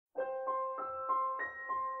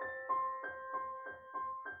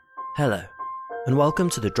Hello, and welcome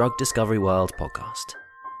to the Drug Discovery World podcast,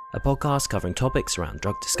 a podcast covering topics around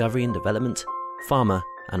drug discovery and development, pharma,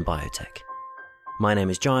 and biotech. My name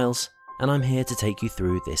is Giles, and I'm here to take you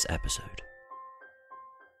through this episode.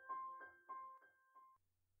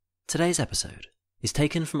 Today's episode is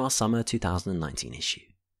taken from our summer 2019 issue,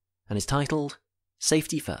 and is titled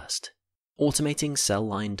Safety First, Automating Cell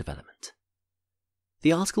Line Development.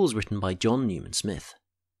 The article was written by Jon Newman-Smith,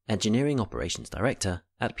 Engineering Operations Director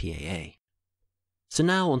at PAA. So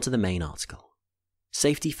now onto the main article.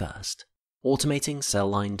 Safety First, Automating Cell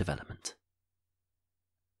Line Development.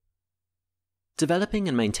 Developing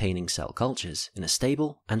and maintaining cell cultures in a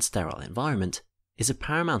stable and sterile environment is of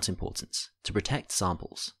paramount importance to protect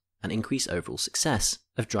samples and increase overall success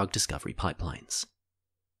of drug discovery pipelines.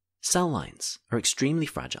 Cell lines are extremely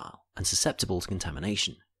fragile and susceptible to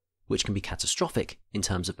contamination, which can be catastrophic in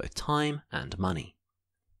terms of both time and money.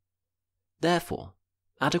 Therefore,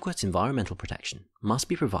 adequate environmental protection must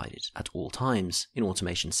be provided at all times in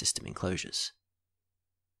automation system enclosures.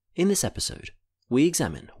 In this episode, we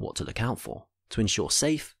examine what to look out for to ensure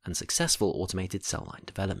safe and successful automated cell line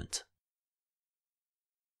development.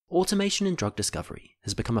 Automation in drug discovery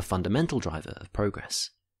has become a fundamental driver of progress,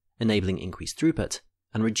 enabling increased throughput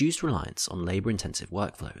and reduced reliance on labour-intensive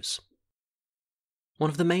workflows. One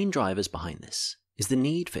of the main drivers behind this is the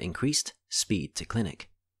need for increased speed to clinic.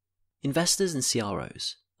 Investors and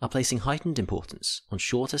CROs are placing heightened importance on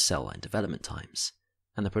shorter cell line development times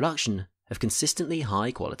and the production of consistently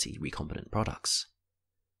high-quality recombinant products.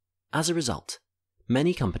 As a result,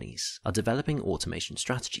 many companies are developing automation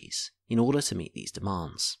strategies in order to meet these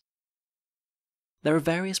demands. There are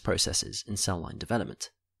various processes in cell line development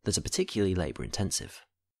that are particularly labour-intensive.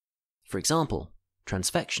 For example,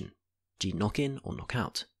 transfection, gene knock-in or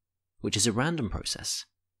knock-out, which is a random process,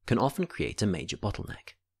 can often create a major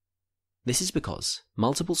bottleneck. This is because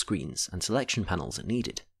multiple screens and selection panels are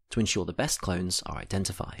needed to ensure the best clones are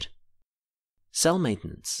identified. Cell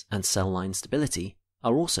maintenance and cell line stability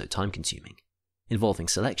are also time-consuming, involving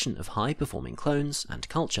selection of high-performing clones and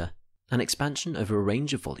culture and expansion over a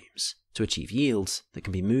range of volumes to achieve yields that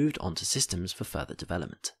can be moved onto systems for further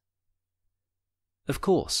development. Of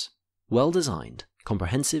course, well-designed,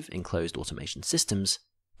 comprehensive enclosed automation systems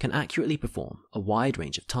can accurately perform a wide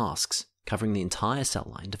range of tasks covering the entire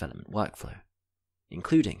cell line development workflow,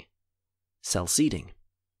 including cell seeding,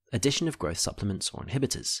 addition of growth supplements or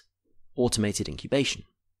inhibitors, automated incubation,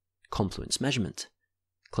 confluence measurement,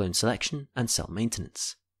 clone selection and cell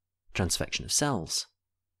maintenance, transfection of cells,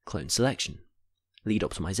 clone selection, lead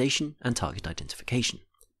optimization and target identification,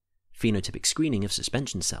 phenotypic screening of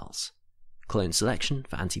suspension cells, clone selection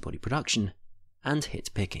for antibody production, and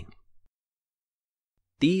hit picking.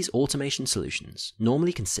 These automation solutions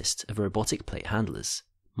normally consist of robotic plate handlers,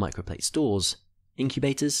 microplate stores,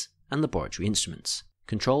 incubators, and laboratory instruments,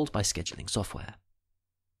 controlled by scheduling software.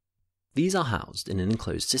 These are housed in an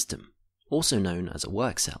enclosed system, also known as a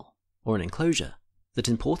work cell, or an enclosure, that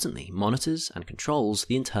importantly monitors and controls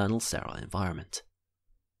the internal sterile environment.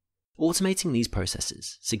 Automating these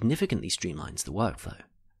processes significantly streamlines the workflow,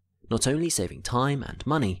 not only saving time and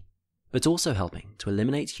money, but also helping to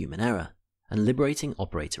eliminate human error and liberating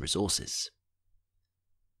operator resources.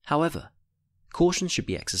 However, caution should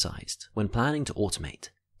be exercised when planning to automate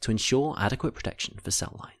to ensure adequate protection for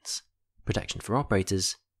cell lines, protection for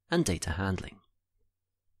operators, and data handling.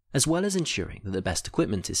 As well as ensuring that the best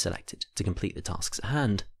equipment is selected to complete the tasks at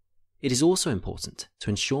hand, it is also important to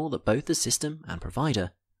ensure that both the system and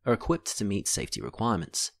provider are equipped to meet safety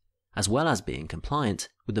requirements, as well as being compliant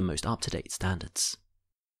with the most up-to-date standards.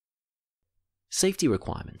 Safety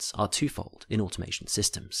requirements are twofold in automation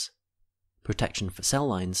systems: protection for cell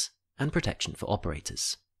lines and protection for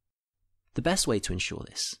operators. The best way to ensure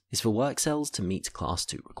this is for work cells to meet Class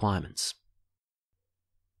 2 requirements.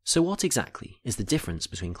 So what exactly is the difference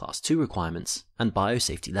between Class 2 requirements and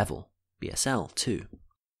Biosafety Level, BSL 2?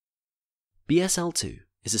 BSL 2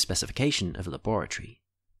 is a specification of a laboratory,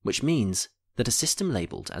 which means that a system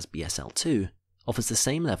labelled as BSL 2 offers the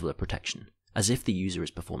same level of protection as if the user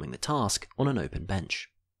is performing the task on an open bench.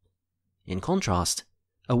 In contrast,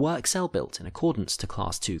 a work cell built in accordance to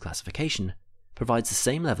Class 2 classification provides the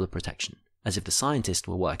same level of protection as if the scientist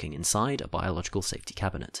were working inside a biological safety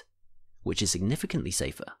cabinet, which is significantly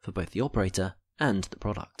safer for both the operator and the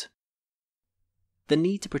product. The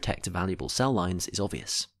need to protect valuable cell lines is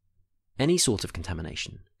obvious. Any sort of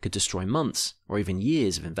contamination could destroy months or even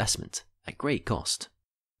years of investment at great cost.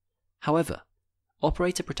 However,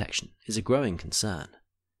 operator protection is a growing concern,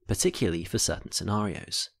 particularly for certain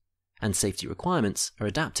scenarios, and safety requirements are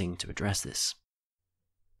adapting to address this.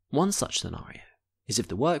 One such scenario is if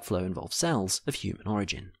the workflow involves cells of human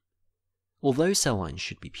origin, although cell lines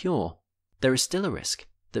should be pure, there is still a risk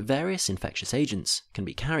that various infectious agents can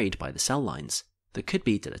be carried by the cell lines that could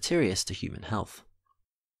be deleterious to human health.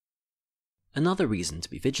 Another reason to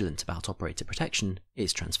be vigilant about operator protection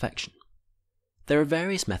is transfection. There are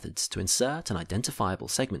various methods to insert an identifiable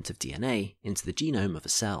segment of DNA into the genome of a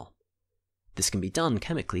cell. This can be done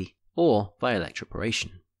chemically or by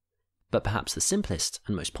electroporation, but perhaps the simplest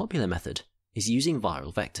and most popular method is using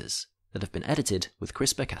viral vectors that have been edited with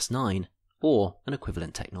CRISPR-Cas9 or an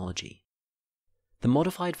equivalent technology. The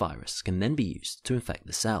modified virus can then be used to infect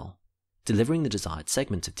the cell, delivering the desired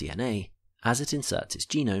segment of DNA as it inserts its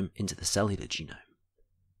genome into the cellular genome.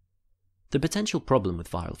 The potential problem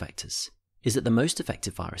with viral vectors is that the most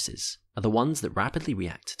effective viruses are the ones that rapidly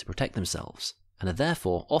react to protect themselves and are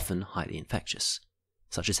therefore often highly infectious,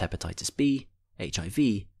 such as hepatitis B,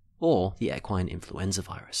 HIV, or the equine influenza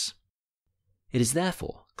virus. It is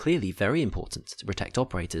therefore clearly very important to protect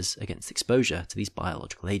operators against exposure to these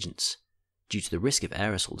biological agents, due to the risk of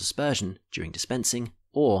aerosol dispersion during dispensing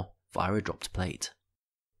or via a dropped plate.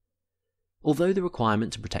 Although the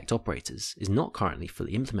requirement to protect operators is not currently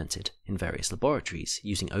fully implemented in various laboratories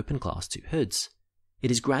using open Class II hoods, it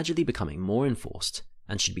is gradually becoming more enforced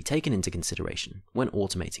and should be taken into consideration when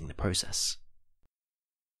automating the process.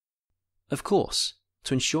 Of course,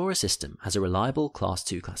 to ensure a system has a reliable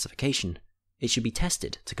Class II classification, it should be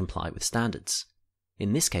tested to comply with standards,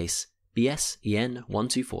 in this case BS EN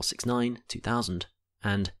 12469-2000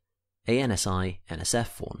 and ANSI NSF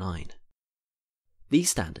 49. These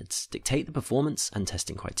standards dictate the performance and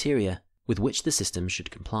testing criteria with which the system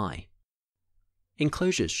should comply.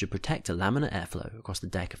 Enclosures should protect a laminar airflow across the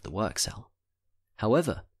deck of the work cell.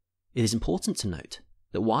 However, it is important to note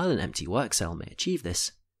that while an empty work cell may achieve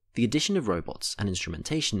this, the addition of robots and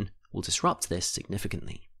instrumentation will disrupt this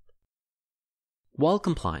significantly. While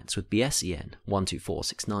compliance with BS EN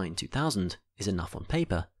 12469-2000 is enough on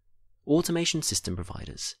paper, automation system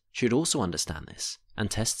providers should also understand this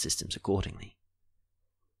and test systems accordingly.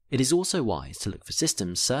 It is also wise to look for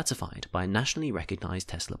systems certified by a nationally recognized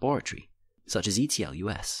test laboratory, such as ETL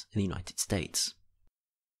US in the United States.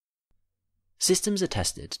 Systems are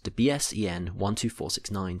tested to BS EN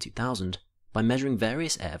 12469-2000 by measuring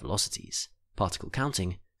various air velocities, particle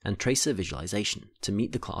counting, and tracer visualization to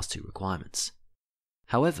meet the Class II requirements.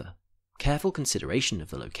 However, careful consideration of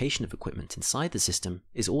the location of equipment inside the system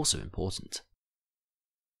is also important.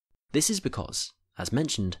 This is because, as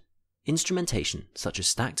mentioned, instrumentation such as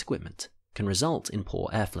stacked equipment can result in poor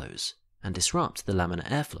airflows and disrupt the laminar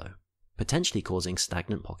airflow, potentially causing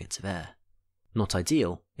stagnant pockets of air, not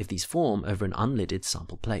ideal if these form over an unlidded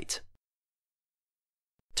sample plate.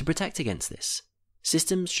 To protect against this,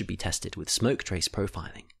 systems should be tested with smoke trace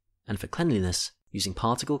profiling, and for cleanliness using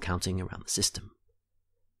particle counting around the system.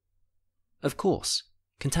 Of course,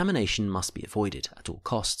 contamination must be avoided at all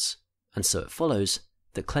costs, and so it follows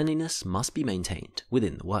that cleanliness must be maintained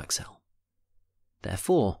within the work cell.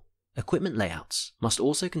 Therefore, equipment layouts must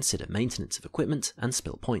also consider maintenance of equipment and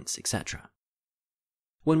spill points, etc.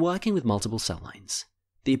 When working with multiple cell lines,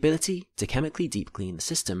 the ability to chemically deep clean the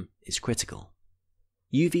system is critical.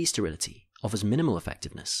 UV sterility offers minimal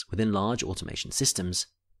effectiveness within large automation systems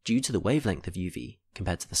due to the wavelength of UV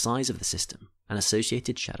compared to the size of the system and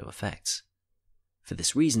associated shadow effects. For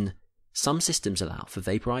this reason, some systems allow for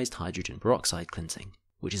vaporized hydrogen peroxide cleansing,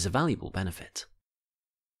 which is a valuable benefit.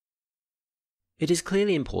 It is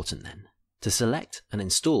clearly important then to select and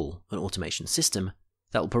install an automation system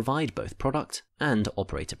that will provide both product and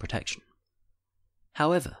operator protection.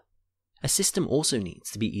 However, a system also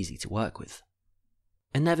needs to be easy to work with.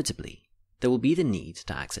 Inevitably, there will be the need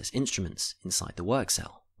to access instruments inside the work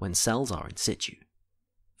cell when cells are in situ.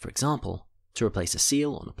 For example, to replace a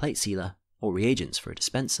seal on a plate sealer or reagents for a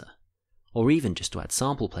dispenser, or even just to add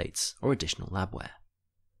sample plates or additional labware.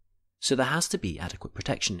 So there has to be adequate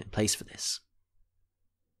protection in place for this.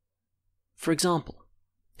 For example,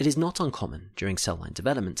 it is not uncommon during cell line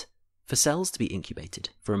development for cells to be incubated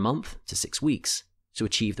for a month to 6 weeks to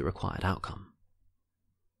achieve the required outcome.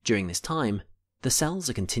 During this time, the cells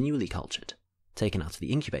are continually cultured, taken out of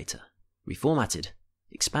the incubator, reformatted,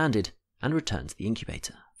 expanded, and returned to the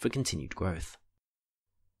incubator for continued growth.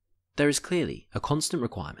 There is clearly a constant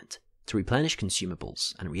requirement to replenish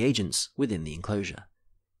consumables and reagents within the enclosure,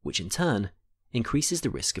 which in turn increases the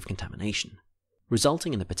risk of contamination,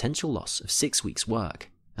 resulting in the potential loss of 6 weeks' work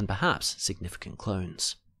and perhaps significant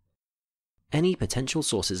clones. Any potential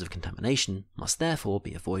sources of contamination must therefore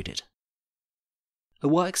be avoided. A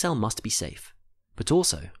work cell must be safe, but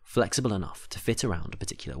also flexible enough to fit around a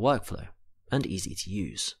particular workflow and easy to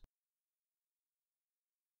use.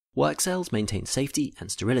 Work cells maintain safety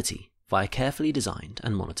and sterility via carefully designed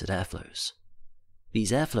and monitored airflows.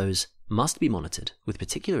 these airflows must be monitored with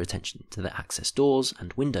particular attention to the access doors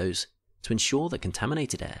and windows to ensure that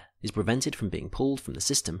contaminated air is prevented from being pulled from the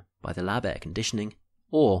system by the lab air conditioning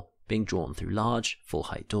or being drawn through large,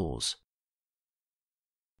 full-height doors.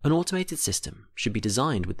 An automated system should be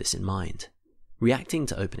designed with this in mind, reacting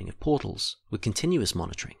to opening of portals with continuous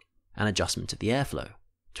monitoring and adjustment of the airflow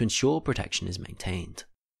to ensure protection is maintained.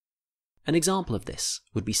 An example of this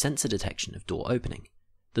would be sensor detection of door opening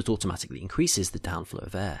that automatically increases the downflow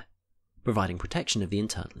of air, providing protection of the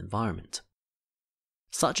internal environment.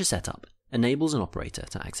 Such a setup enables an operator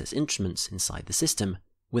to access instruments inside the system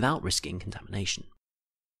without risking contamination.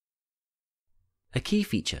 A key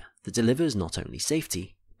feature that delivers not only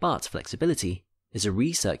safety but flexibility is a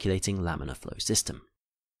recirculating laminar flow system.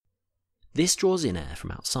 This draws in air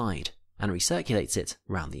from outside and recirculates it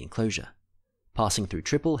around the enclosure, passing through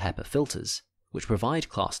triple HEPA filters which provide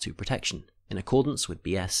Class 2 protection in accordance with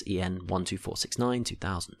BS EN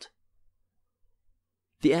 12469-2000.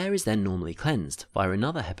 The air is then normally cleansed via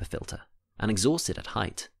another HEPA filter and exhausted at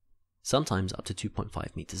height, sometimes up to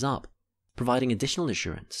 2.5 meters up, providing additional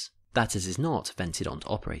assurance that it is not vented onto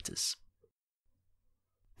operators.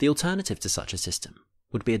 The alternative to such a system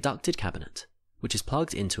would be a ducted cabinet, which is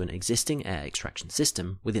plugged into an existing air extraction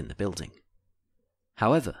system within the building.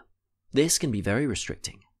 However, this can be very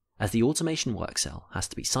restricting, as the automation work cell has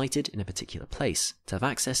to be sited in a particular place to have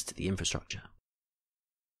access to the infrastructure.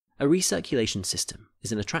 A recirculation system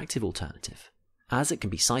is an attractive alternative, as it can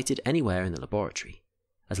be sited anywhere in the laboratory,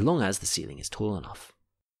 as long as the ceiling is tall enough.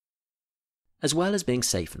 As well as being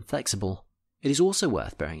safe and flexible, it is also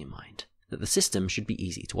worth bearing in mind that the system should be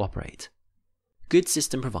easy to operate. Good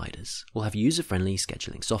system providers will have user-friendly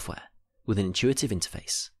scheduling software with an intuitive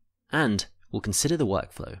interface, and will consider the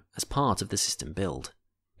workflow as part of the system build,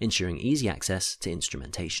 ensuring easy access to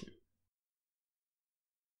instrumentation.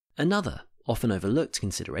 Another often overlooked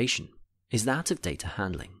consideration is that of data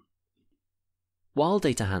handling. While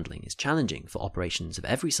data handling is challenging for operations of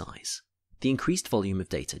every size, the increased volume of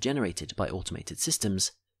data generated by automated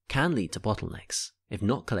systems can lead to bottlenecks if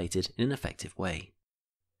not collated in an effective way.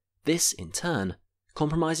 This, in turn,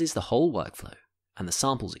 compromises the whole workflow and the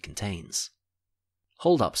samples it contains.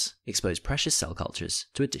 Hold-ups expose precious cell cultures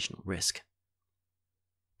to additional risk.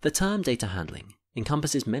 The term data handling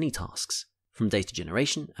encompasses many tasks, from data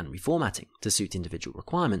generation and reformatting to suit individual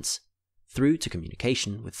requirements, through to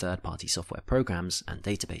communication with third-party software programs and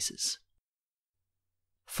databases.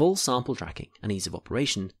 Full sample tracking and ease of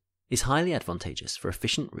operation is highly advantageous for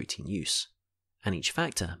efficient routine use, and each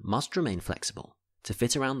factor must remain flexible to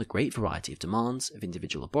fit around the great variety of demands of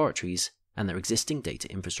individual laboratories and their existing data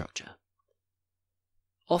infrastructure.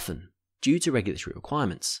 Often, due to regulatory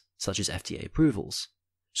requirements, such as FDA approvals,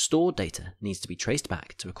 stored data needs to be traced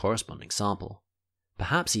back to a corresponding sample,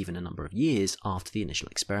 perhaps even a number of years after the initial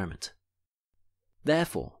experiment.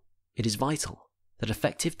 Therefore, it is vital that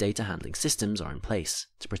effective data handling systems are in place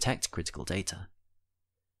to protect critical data.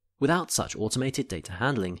 Without such automated data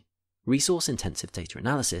handling, resource-intensive data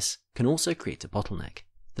analysis can also create a bottleneck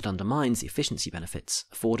that undermines the efficiency benefits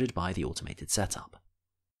afforded by the automated setup.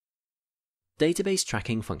 Database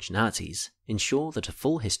tracking functionalities ensure that a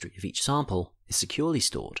full history of each sample is securely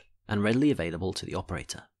stored and readily available to the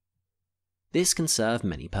operator. This can serve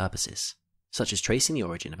many purposes, such as tracing the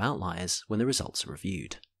origin of outliers when the results are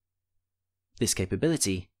reviewed. This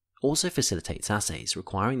capability also facilitates assays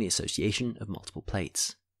requiring the association of multiple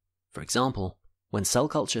plates. For example, when cell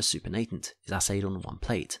culture supernatant is assayed on one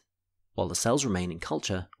plate, while the cells remain in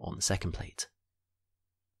culture on the second plate.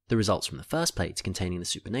 The results from the first plate containing the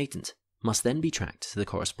supernatant must then be tracked to the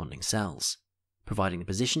corresponding cells, providing the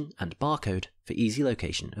position and barcode for easy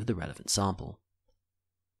location of the relevant sample.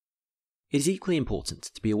 It is equally important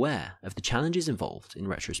to be aware of the challenges involved in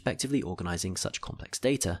retrospectively organizing such complex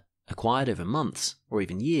data acquired over months or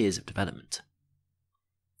even years of development.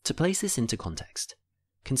 To place this into context,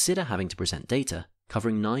 consider having to present data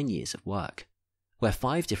covering 9 years of work, where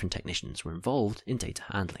 5 different technicians were involved in data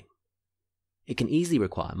handling. It can easily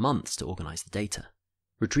require months to organize the data,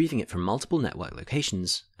 retrieving it from multiple network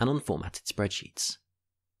locations and on formatted spreadsheets.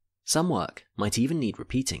 Some work might even need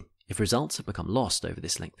repeating if results have become lost over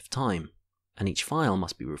this length of time, and each file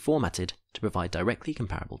must be reformatted to provide directly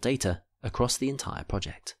comparable data across the entire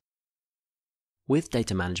project. With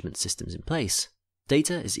data management systems in place,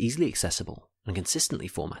 data is easily accessible and consistently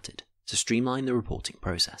formatted to streamline the reporting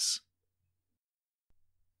process.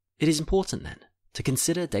 It is important then to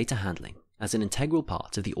consider data handling as an integral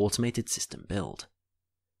part of the automated system build.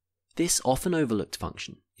 This often overlooked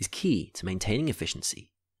function is key to maintaining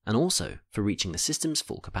efficiency and also for reaching the system's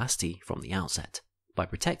full capacity from the outset by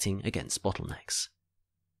protecting against bottlenecks.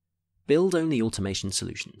 Build-only automation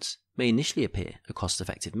solutions may initially appear a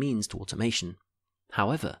cost-effective means to automation.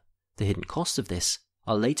 However, the hidden costs of this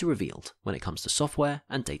are later revealed when it comes to software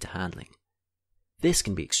and data handling. This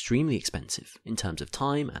can be extremely expensive in terms of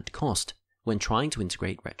time and cost when trying to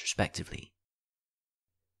integrate retrospectively.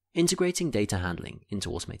 Integrating data handling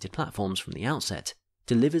into automated platforms from the outset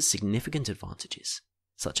delivers significant advantages,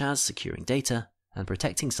 such as securing data and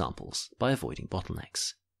protecting samples by avoiding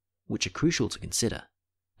bottlenecks, which are crucial to consider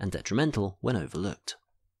and detrimental when overlooked.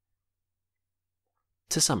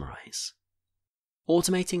 To summarize,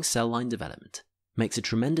 automating cell line development makes a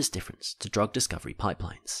tremendous difference to drug discovery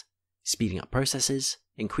pipelines, speeding up processes,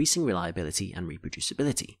 increasing reliability and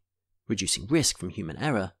reproducibility, reducing risk from human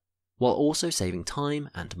error, while also saving time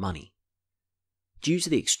and money. Due to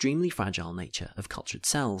the extremely fragile nature of cultured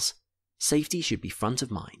cells, safety should be front of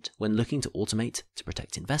mind when looking to automate to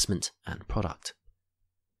protect investment and product.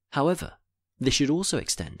 However, this should also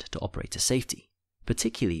extend to operator safety,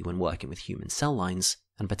 particularly when working with human cell lines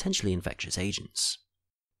and potentially infectious agents.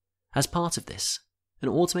 As part of this, an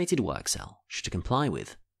automated work cell should comply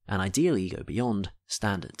with, and ideally go beyond,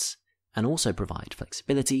 standards, and also provide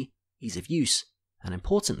flexibility, ease of use, and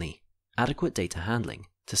importantly, adequate data handling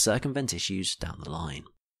to circumvent issues down the line.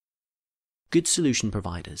 Good solution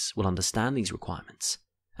providers will understand these requirements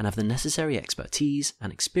and have the necessary expertise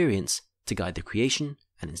and experience to guide the creation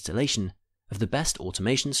and installation of the best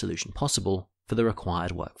automation solution possible for the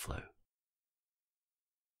required workflow.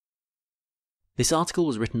 This article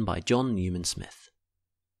was written by Jon Newman-Smith.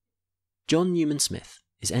 Jon Newman-Smith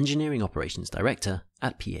is Engineering Operations Director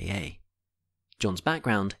at PAA. Jon's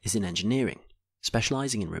background is in engineering,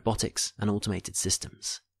 specializing in robotics and automated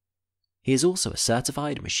systems. He is also a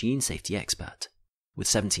certified machine safety expert, with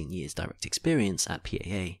 17 years direct experience at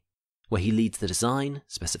PAA, where he leads the design,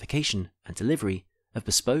 specification, and delivery of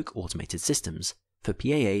bespoke automated systems for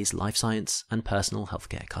PAA's life science and personal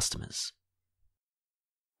healthcare customers.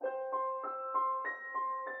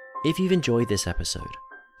 If you've enjoyed this episode,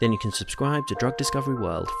 then you can subscribe to Drug Discovery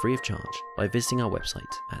World free of charge by visiting our website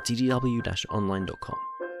at tdw-online.com,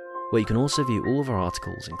 where you can also view all of our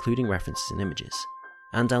articles including references and images,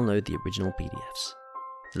 and download the original PDFs.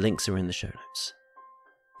 The links are in the show notes.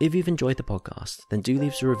 If you've enjoyed the podcast, then do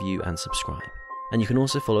leave us a review and subscribe, and you can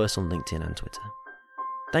also follow us on LinkedIn and Twitter.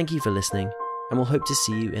 Thank you for listening, and we'll hope to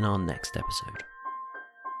see you in our next episode.